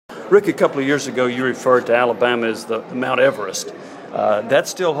Rick, a couple of years ago, you referred to Alabama as the Mount Everest. That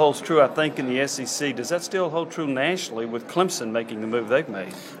still holds true, I think, in the SEC. Does that still hold true nationally with Clemson making the move they've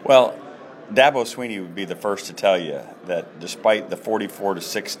made? Well, Dabo Swinney would be the first to tell you that despite the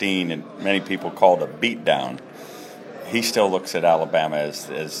 44-16, and many people called a beatdown, he still looks at Alabama as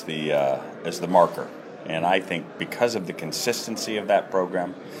the marker. And I think because of the consistency of that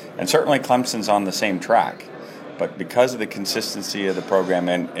program, and certainly Clemson's on the same track, but because of the consistency of the program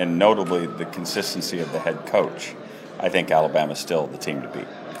and notably the consistency of the head coach, I think Alabama's still the team to beat.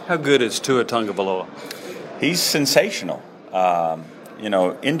 How good is Tua Tagovailoa? He's sensational.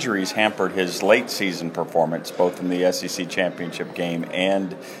 Injuries hampered his late season performance, both in the SEC championship game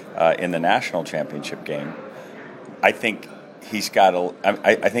and in the national championship game. I think he's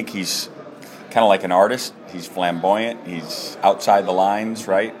I think he's kind of like an artist. He's flamboyant. He's outside the lines,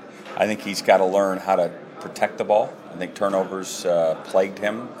 right? I think he's got to learn how to protect the ball. I think turnovers plagued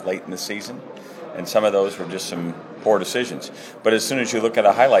him late in the season, and some of those were just some poor decisions. But as soon as you look at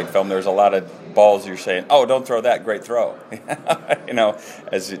a highlight film, there's a lot of balls you're saying, "Oh, don't throw that! Great throw!"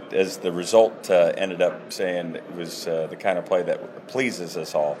 As the result ended up saying, it was the kind of play that pleases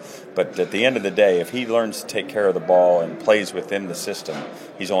us all. But at the end of the day, if he learns to take care of the ball and plays within the system,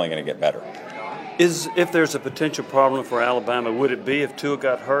 he's only going to get better. If there's a potential problem for Alabama, would it be if Tua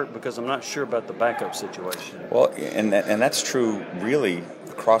got hurt? Because I'm not sure about the backup situation. Well, and that's true really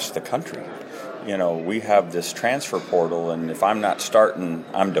across the country. We have this transfer portal, and if I'm not starting,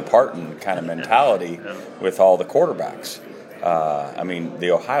 I'm departing kind of mentality with all the quarterbacks.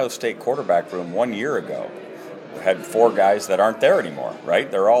 The Ohio State quarterback room 1 year ago had 4 guys that aren't there anymore, right?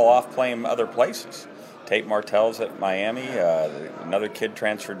 They're all off playing other places. Tate Martell's at Miami. Another kid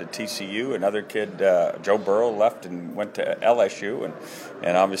transferred to TCU. Another kid, Joe Burrow, left and went to LSU.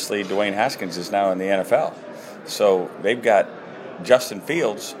 And obviously Dwayne Haskins is now in the NFL. So they've got Justin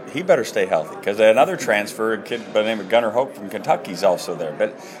Fields. He better stay healthy because another transfer, a kid by the name of Gunnar Hope from Kentucky, is also there.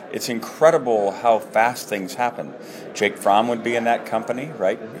 But it's incredible how fast things happen. Jake Fromm would be in that company,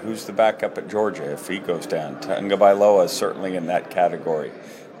 right? Who's the backup at Georgia if he goes down? Tagovailoa is certainly in that category.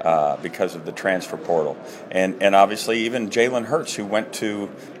 Because of the transfer portal. And obviously even Jalen Hurts, who went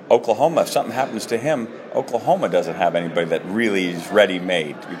to Oklahoma, if something happens to him, Oklahoma doesn't have anybody that really is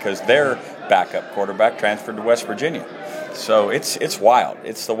ready-made because their backup quarterback transferred to West Virginia. So it's wild.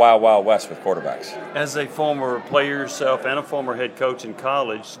 It's the wild, wild west with quarterbacks. As a former player yourself and a former head coach in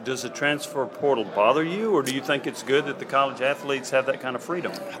college, does the transfer portal bother you, or do you think it's good that the college athletes have that kind of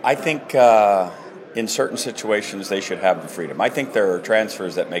freedom? I think in certain situations, they should have the freedom. I think there are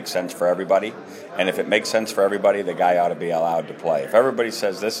transfers that make sense for everybody, and if it makes sense for everybody, the guy ought to be allowed to play. If everybody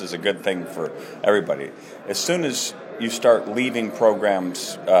says this is a good thing for everybody, as soon as you start leaving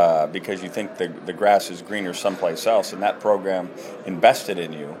programs because you think the grass is greener someplace else, and that program invested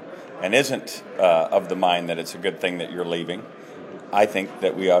in you and isn't of the mind that it's a good thing that you're leaving, I think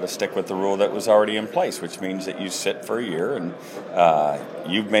that we ought to stick with the rule that was already in place, which means that you sit for a year and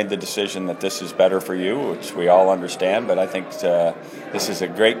you've made the decision that this is better for you, which we all understand, but I think this is a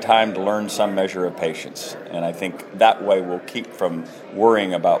great time to learn some measure of patience. And I think that way we'll keep from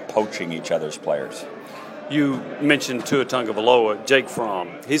worrying about poaching each other's players. You mentioned Tua Tagovailoa, Jake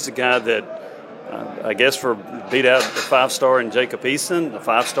Fromm. He's the guy that, beat out the 5-star in Jacob Eason, the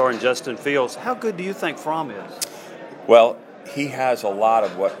 5-star in Justin Fields. How good do you think Fromm is? Well, he has a lot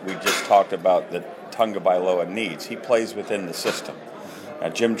of what we just talked about that Tagovailoa needs. He plays within the system. Now,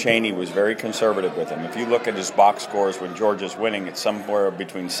 Jim Chaney was very conservative with him. If you look at his box scores when Georgia's winning, it's somewhere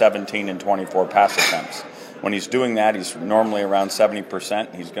between 17 and 24 pass attempts. When he's doing that, he's normally around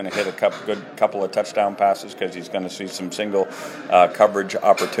 70%. He's going to hit a couple of touchdown passes because he's going to see some single coverage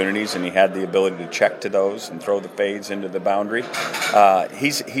opportunities, and he had the ability to check to those and throw the fades into the boundary.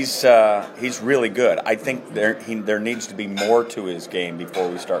 He's really good. I think there needs to be more to his game before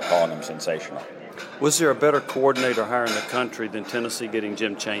we start calling him sensational. Was there a better coordinator hire in the country than Tennessee getting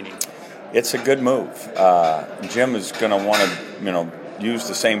Jim Chaney? It's a good move. Jim is going to want to, use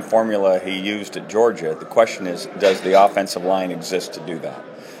the same formula he used at Georgia. The question is, does the offensive line exist to do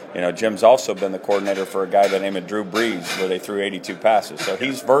that? Jim's also been the coordinator for a guy by the name of Drew Brees, where they threw 82 passes. So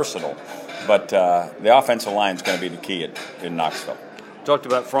he's versatile. But the offensive line is going to be the key in Knoxville. Talked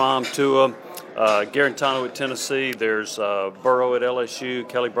about Fromm, Tua, Garantano at Tennessee. There's Burrow at LSU,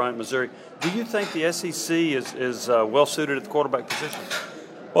 Kelly Bryant, Missouri. Do you think the SEC is well-suited at the quarterback position?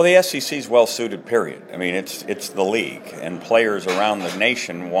 Well, the SEC is well-suited, period. I mean, it's the league, and players around the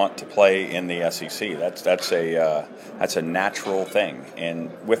nation want to play in the SEC. That's a natural thing. And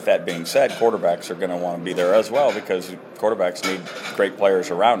with that being said, quarterbacks are going to want to be there as well because quarterbacks need great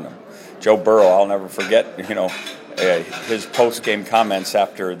players around them. Joe Burrow, I'll never forget, his post-game comments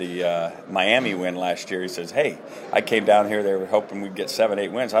after the Miami win last year. He says, "Hey, I came down here. They were hoping we'd get 7,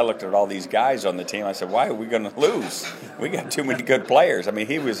 8 wins. I looked at all these guys on the team. I said, why are we going to lose? We got too many good players." I mean,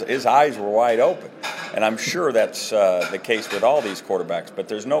 his eyes were wide open, and I'm sure that's the case with all these quarterbacks. But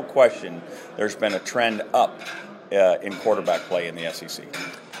there's no question there's been a trend up in quarterback play in the SEC.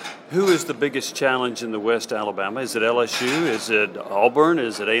 Who is the biggest challenge in the West Alabama? Is it LSU? Is it Auburn?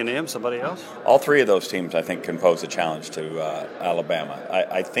 Is it A&M? Somebody else? All three of those teams, I think, can pose a challenge to Alabama.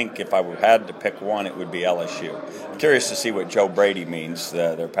 I think if I had to pick one, it would be LSU. I'm curious to see what Joe Brady means,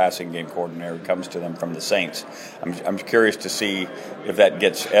 their passing game coordinator, who comes to them from the Saints. I'm curious to see if that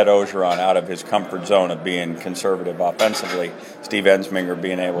gets Ed Ogeron out of his comfort zone of being conservative offensively, Steve Ensminger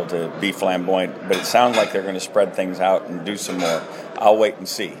being able to be flamboyant. But it sounds like they're going to spread things out and do some more. I'll wait and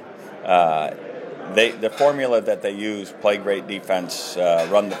see. The formula that they use, play great defense,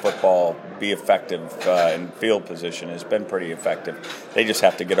 run the football, be effective in field position, has been pretty effective. They just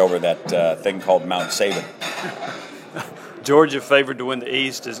have to get over that thing called Mount Saban. Georgia favored to win the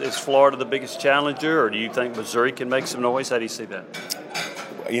East. Is Florida the biggest challenger, or do you think Missouri can make some noise? How do you see that?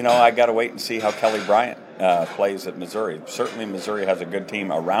 I got to wait and see how Kelly Bryant plays at Missouri. Certainly Missouri has a good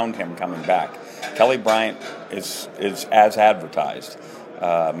team around him coming back. Kelly Bryant is as advertised.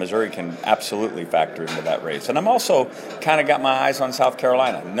 Missouri can absolutely factor into that race. And I'm also kind of got my eyes on South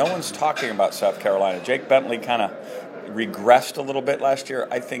Carolina. No one's talking about South Carolina. Jake Bentley kind of regressed a little bit last year.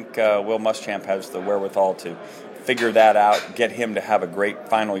 I think Will Muschamp has the wherewithal to figure that out, get him to have a great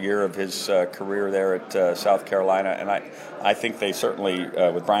final year of his career there at South Carolina. And I think they certainly,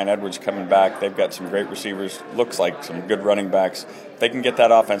 with Brian Edwards coming back, they've got some great receivers, looks like some good running backs. If they can get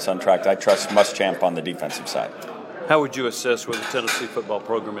that offense on track, I trust Muschamp on the defensive side. How would you assess where the Tennessee football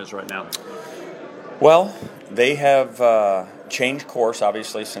program is right now? Well, they have changed course,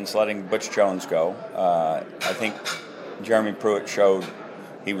 obviously, since letting Butch Jones go. I think Jeremy Pruitt showed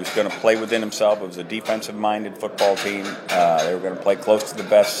he was going to play within himself. It was a defensive-minded football team. They were going to play close to the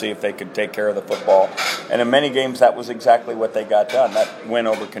best, see if they could take care of the football. And in many games, that was exactly what they got done. That win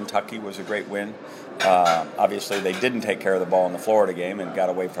over Kentucky was a great win. Obviously, they didn't take care of the ball in the Florida game and got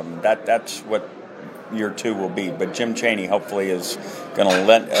away from that. That's what year 2 will be. But Jim Chaney hopefully is going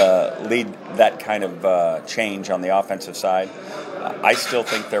to lead that kind of change on the offensive side. I still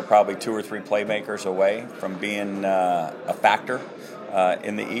think they're probably 2 or 3 playmakers away from being a factor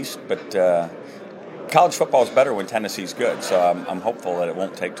in the East. But college football is better when Tennessee's good, so I'm hopeful that it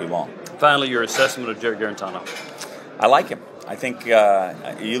won't take too long. Finally, your assessment of Jerry Garantano. I like him. I think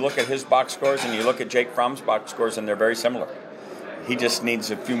you look at his box scores and you look at Jake Fromm's box scores, and they're very similar. He just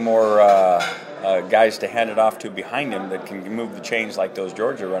needs a few more guys to hand it off to behind him that can move the chains like those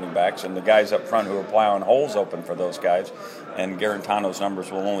Georgia running backs, and the guys up front who are plowing holes open for those guys. And Garantano's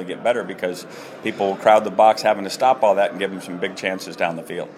numbers will only get better because people will crowd the box having to stop all that and give him some big chances down the field.